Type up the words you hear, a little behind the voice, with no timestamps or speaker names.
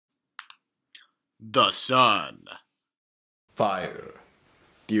The sun. Fire,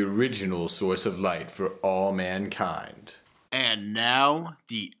 the original source of light for all mankind. And now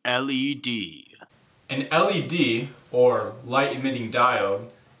the LED. An LED, or light-emitting diode,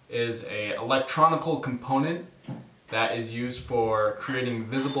 is an electronical component that is used for creating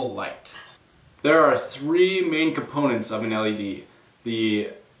visible light. There are three main components of an LED: the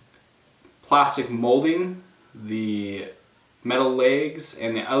plastic molding, the metal legs,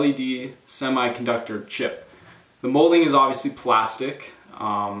 and the LED semiconductor chip. The molding is obviously plastic.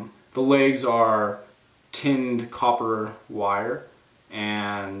 The legs are tinned copper wire,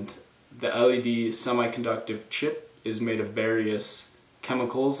 and the LED semiconductor chip is made of various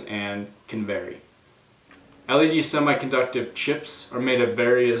chemicals and can vary. LED semiconductor chips are made of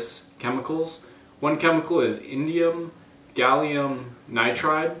various chemicals. One chemical is indium gallium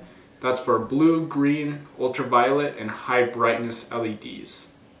nitride. That's for blue, green, ultraviolet, and high brightness LEDs.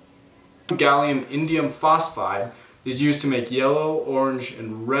 Gallium indium phosphide is used to make yellow, orange,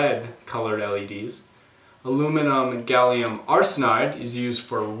 and red colored LEDs. Aluminum gallium arsenide is used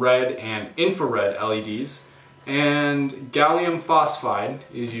for red and infrared LEDs. And gallium phosphide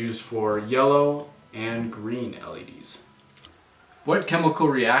is used for yellow and green LEDs. What chemical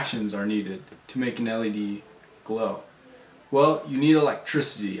reactions are needed to make an LED glow? Well, you need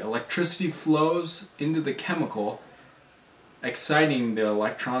electricity. Electricity flows into the chemical, exciting the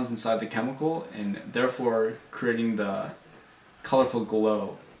electrons inside the chemical and therefore creating the colorful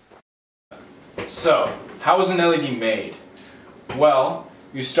glow. So, how is an LED made? Well,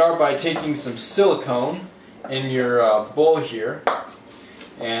 you start by taking some silicone in your bowl here,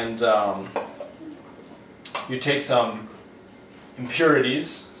 and you take some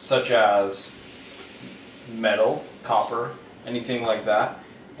impurities such as metal, copper, anything like that,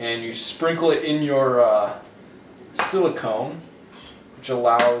 and you sprinkle it in your silicone, which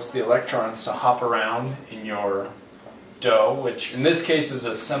allows the electrons to hop around in your dough, which in this case is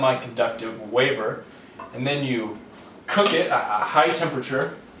a semiconductive wafer, and then you cook it at a high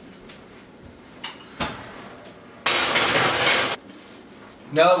temperature.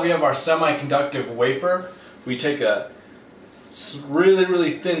 Now that we have our semiconductive wafer, we take a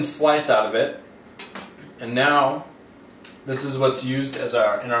really thin slice out of it, and now this is what's used as in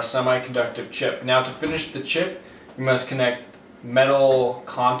our semiconductor chip. Now to finish the chip, we must connect metal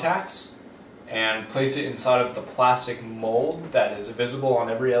contacts and place it inside of the plastic mold that is visible on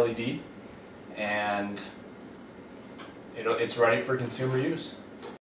every LED, and it's ready for consumer use.